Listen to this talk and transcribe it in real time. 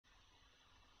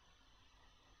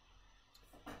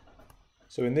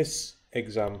So in this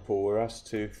example, we're asked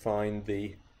to find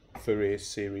the Fourier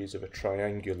series of a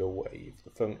triangular wave. The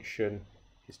function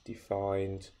is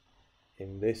defined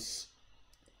in this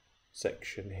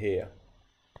section here.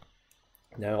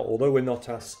 Now, although we're not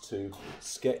asked to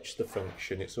sketch the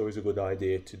function, it's always a good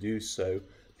idea to do so,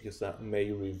 because that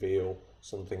may reveal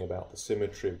something about the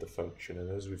symmetry of the function.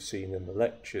 And as we've seen in the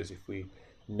lectures, if we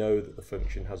know that the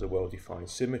function has a well-defined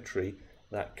symmetry,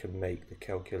 that can make the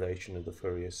calculation of the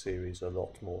Fourier series a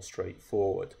lot more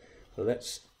straightforward. So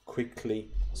let's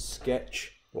quickly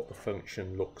sketch what the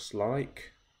function looks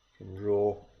like. We can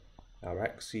draw our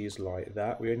axes like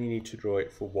that. We only need to draw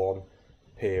it for one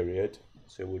period.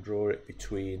 So we'll draw it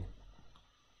between,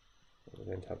 we're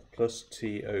going to have plus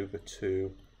t over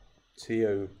 2,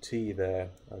 t there,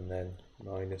 and then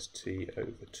minus t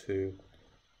over 2,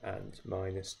 and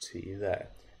minus t there.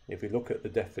 If we look at the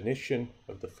definition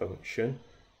of the function,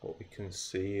 what we can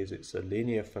see is it's a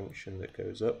linear function that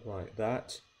goes up like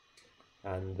that,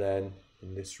 and then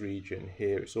in this region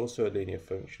here it's also a linear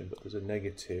function, but there's a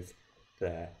negative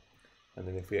there. And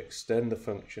then if we extend the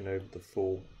function over the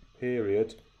full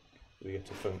period, we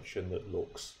get a function that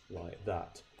looks like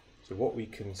that. So what we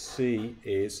can see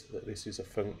is that this is a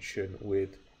function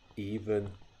with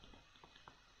even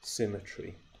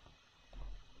symmetry.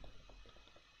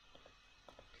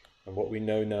 And what we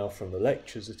know now from the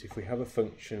lectures is that if we have a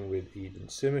function with even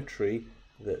symmetry,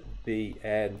 that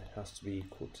Bn has to be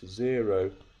equal to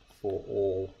 0 for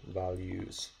all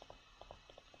values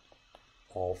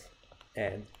of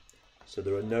n. So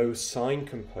there are no sign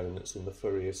components in the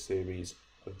Fourier series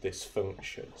of this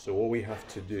function. So all we have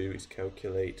to do is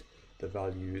calculate the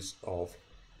values of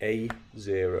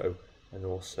a0 and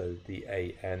also the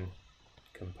an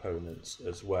components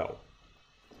as well.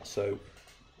 So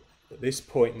at this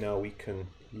point now we can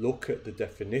look at the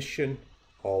definition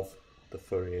of the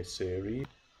Fourier series.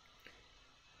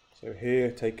 So here,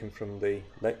 taken from the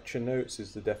lecture notes,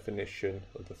 is the definition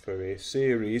of the Fourier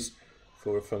series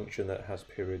for a function that has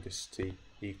periodicity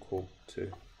equal to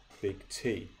big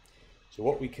T. So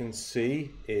what we can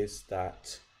see is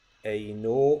that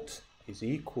a0 is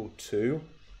equal to,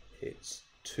 it's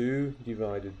 2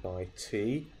 divided by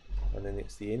t, and then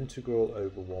it's the integral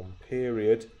over one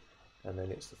period, and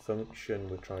then it's the function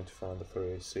we're trying to find the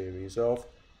Fourier series of,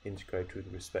 integrated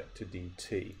with respect to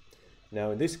dt.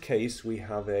 Now in this case we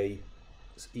have a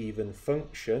even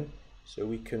function, so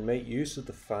we can make use of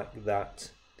the fact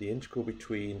that the integral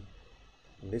between,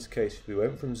 in this case if we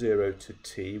went from 0 to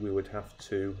t, we would have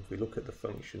to, if we look at the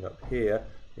function up here,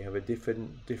 we have a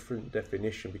different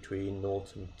definition between 0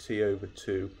 and t over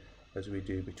 2 as we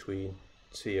do between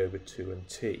t over 2 and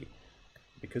t.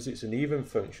 Because it's an even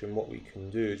function, what we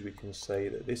can do is we can say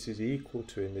that this is equal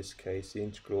to, in this case, the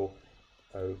integral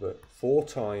over 4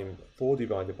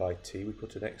 divided by t. We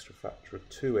put an extra factor of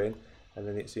 2 in, and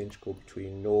then it's the integral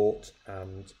between 0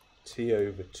 and t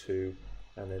over 2,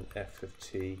 and then f of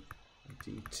t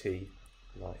dt,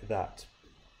 like that.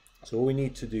 So all we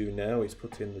need to do now is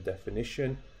put in the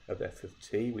definition of f of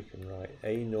t. We can write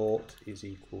a0 is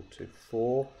equal to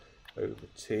 4 over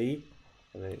t,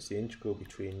 and then it's the integral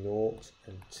between 0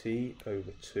 and t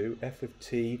over 2. F of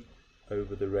t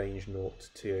over the range 0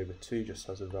 to t over 2 just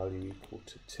has a value equal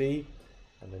to t,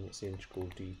 and then it's the integral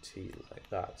dt like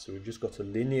that. So we've just got a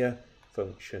linear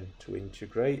function to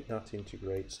integrate. That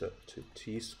integrates up to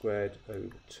t squared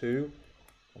over 2,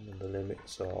 and then the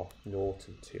limits are 0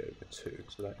 and t over 2.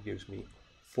 So that gives me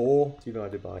 4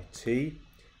 divided by t,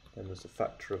 then there's a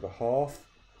factor of a half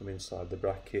from inside the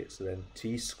bracket, so then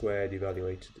t squared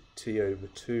evaluated at t over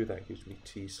 2, that gives me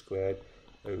t squared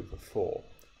over 4.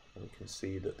 And we can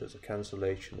see that there's a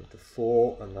cancellation of the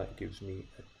 4, and that gives me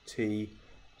a t.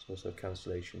 There's also a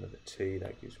cancellation of a t,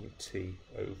 that gives me t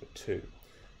over 2.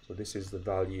 So this is the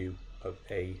value of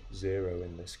a0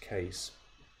 in this case.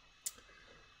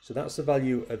 So that's the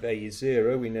value of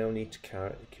a0. We now need to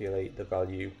calculate the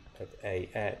value of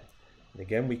an. And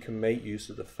again, we can make use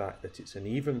of the fact that it's an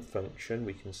even function.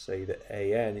 We can say that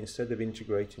an, instead of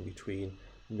integrating between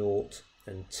 0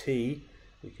 and t,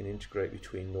 we can integrate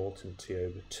between 0 and t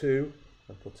over 2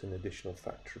 and put an additional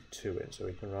factor of 2 in. So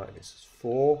we can write this as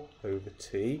 4 over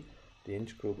t, the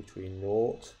integral between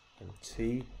 0 and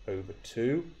t over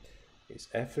 2. It's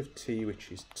f of t,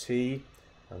 which is t,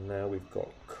 and now we've got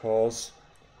cos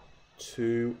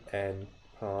 2n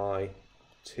pi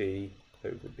t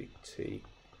over big T,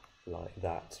 like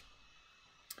that.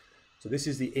 So this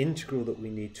is the integral that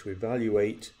we need to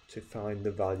evaluate to find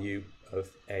the value of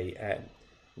an.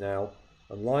 Now,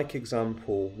 unlike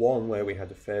example 1 where we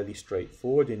had a fairly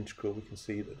straightforward integral, we can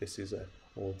see that this is a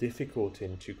more difficult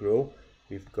integral.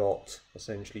 We've got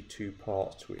essentially two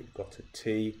parts to it. We've got a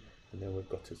t and then we've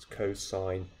got its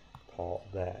cosine part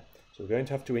there. So we're going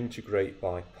to have to integrate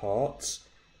by parts.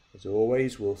 As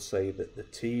always, we'll say that the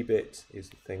t bit is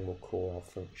the thing we'll call our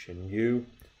function u,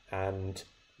 and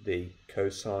the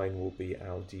cosine will be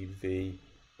our dv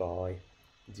by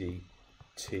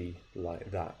dt,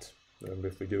 like that. Remember,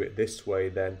 if we do it this way,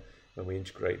 then when we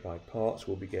integrate by parts,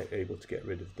 we'll be able to get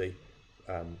rid of the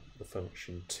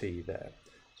function t there.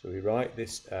 So we write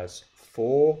this as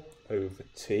 4 over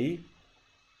t,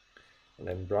 and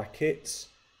then brackets,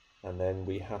 and then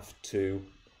we have to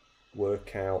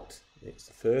work out, it's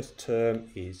the first term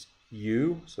is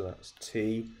u, so that's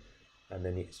t, and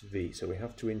then it's v. So we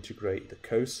have to integrate the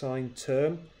cosine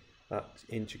term. That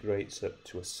integrates up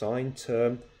to a sine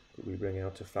term, but we bring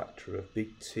out a factor of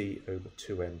big T over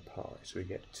 2n pi. So we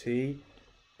get t,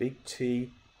 big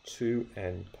T,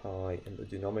 2n pi in the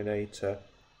denominator,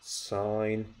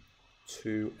 sine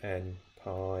 2n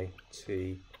pi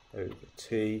t over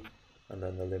t, and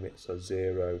then the limits are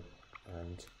 0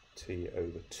 and t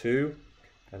over 2.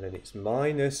 And then it's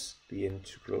minus the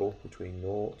integral between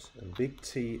 0 and big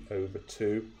T over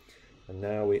 2, and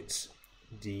now it's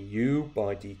du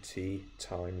by dt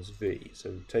times v.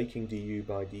 So taking du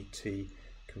by dt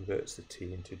converts the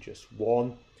t into just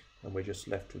 1, and we're just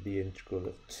left with the integral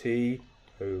of t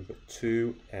over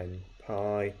 2n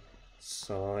pi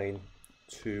sine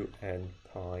 2n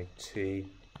pi t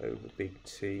over big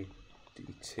T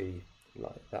dt,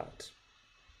 like that.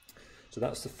 So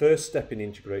that's the first step in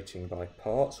integrating by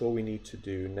parts. All we need to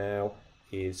do now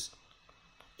is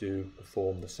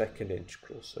perform the second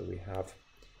integral. So we have,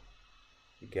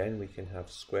 again, we can have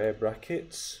square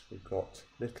brackets. We've got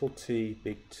little t,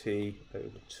 big T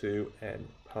over 2n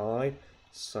pi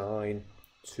sine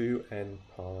 2n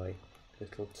pi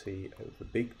little t over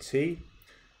big T.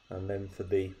 And then for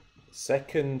the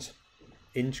second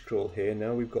integral here,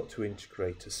 now we've got to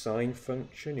integrate a sine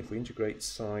function. If we integrate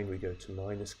sine, we go to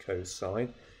minus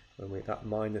cosine, and that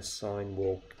minus sign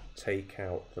will take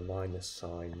out the minus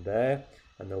sign there,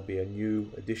 and there'll be a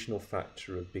new additional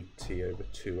factor of big T over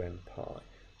 2n pi.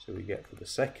 So we get for the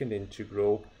second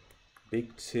integral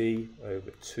big T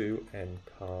over 2n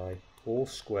pi all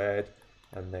squared,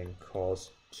 and then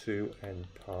cos 2n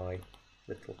pi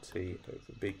little t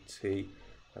over big T,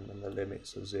 and then the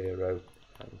limits are 0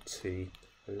 and t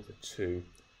over 2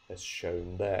 as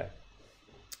shown there.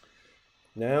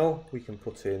 Now we can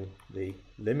put in the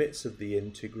limits of the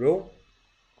integral.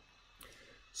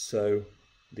 So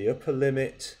the upper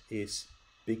limit is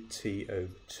big T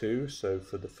over 2. So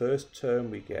for the first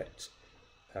term we get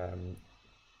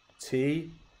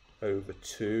t over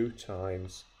 2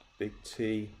 times big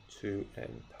T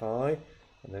 2n pi,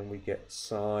 and then we get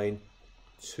sine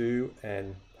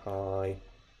 2n pi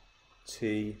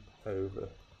t over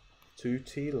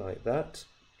 2t, like that.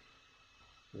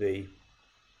 The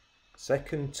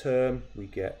second term we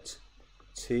get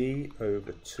t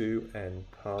over 2n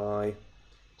pi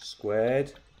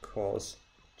squared cos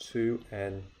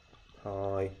 2n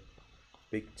pi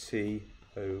big T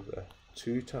over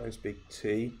 2 times big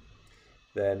T.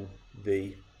 Then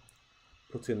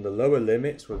put in the lower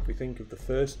limits. Well, if we think of the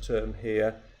first term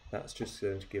here, that's just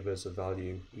going to give us a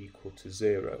value equal to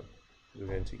 0. We're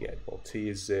going to get, well, t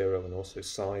is 0, and also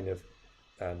sine of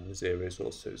 0 is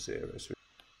also 0. So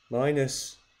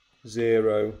minus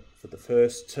 0 for the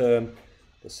first term.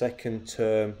 The second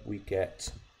term we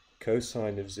get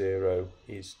cosine of 0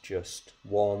 is just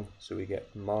 1, so we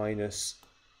get minus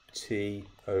t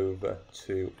over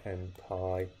 2n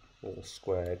pi all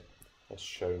squared, as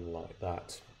shown like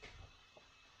that.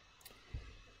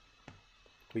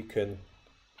 We can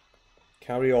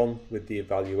carry on with the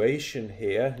evaluation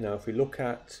here. Now if we look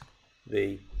at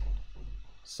the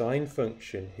sine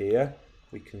function here,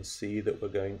 we can see that we're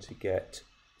going to get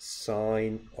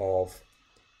sine of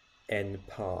n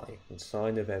pi, and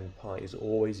sine of n pi is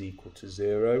always equal to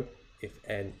 0 if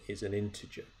n is an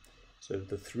integer. So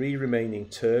the three remaining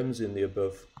terms in the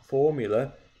above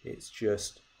formula, it's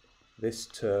just this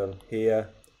term here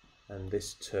and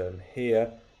this term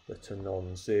here that are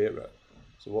non-zero.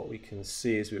 So what we can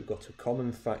see is we've got a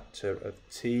common factor of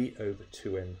t over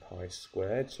 2n pi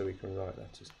squared, so we can write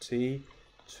that as t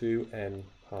 2n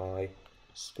pi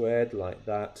squared, like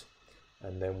that.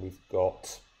 And then we've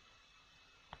got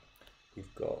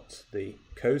the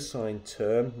cosine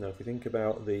term. Now if we think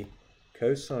about the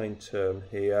cosine term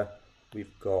here,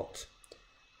 we've got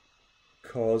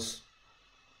cos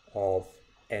of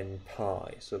n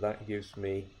pi, so that gives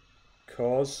me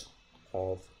cos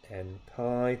of n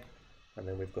pi, and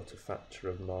then we've got a factor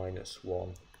of minus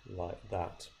 1, like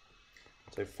that.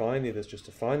 So finally, there's just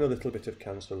a final little bit of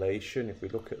cancellation. If we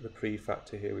look at the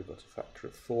prefactor here, we've got a factor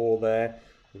of 4 there,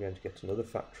 we're going to get another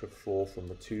factor of 4 from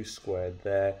the 2 squared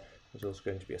there. There's also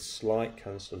going to be a slight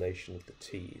cancellation of the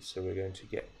t's. So we're going to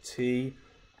get t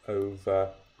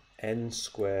over n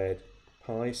squared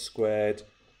pi squared,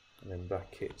 and then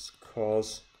brackets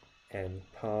cos n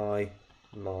pi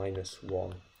minus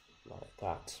 1, like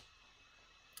that.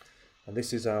 And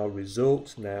this is our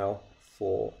result now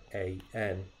for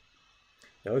an.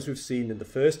 Now, as we've seen in the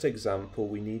first example,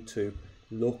 we need to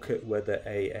look at whether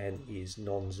an is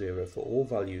non-zero for all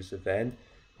values of n.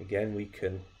 Again, we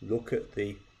can look at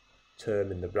the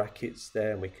term in the brackets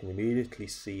there, and we can immediately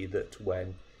see that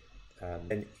when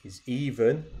n is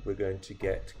even, we're going to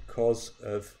get cos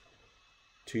of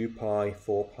 2 pi,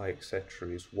 4 pi, etc.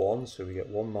 is 1, so we get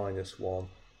 1 minus 1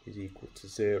 is equal to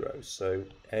 0. So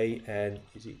an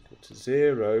is equal to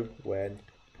 0 when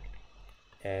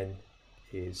n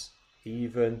is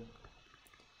even,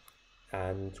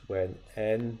 and when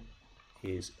n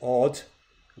is odd,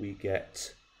 we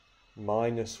get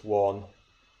minus 1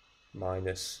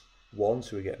 minus 1,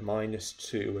 so we get minus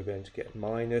 2. We're going to get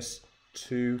minus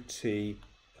 2t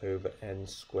over n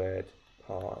squared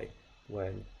pi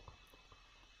when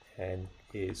n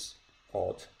is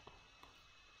odd.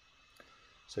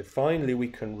 So finally we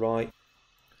can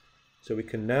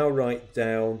now write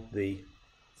down the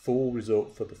full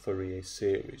result for the Fourier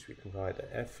series. We can write that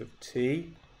f of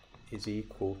t is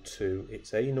equal to,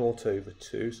 it's a0 over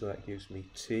 2, so that gives me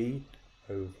t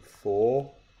over 4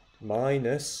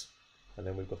 minus, and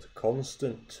then we've got a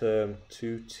constant term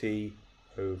 2t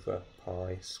over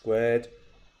pi squared,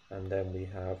 and then we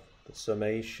have the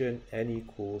summation n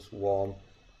equals 1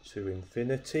 to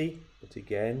infinity, but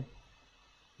again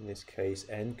in this case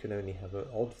n can only have an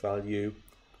odd value,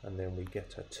 and then we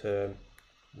get a term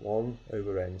 1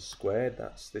 over n squared,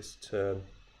 that's this term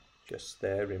just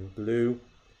there in blue,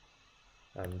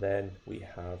 and then we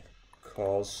have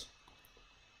cos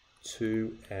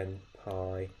 2n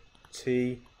pi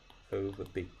t over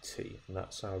big T, and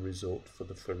that's our result for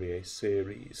the Fourier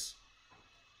series.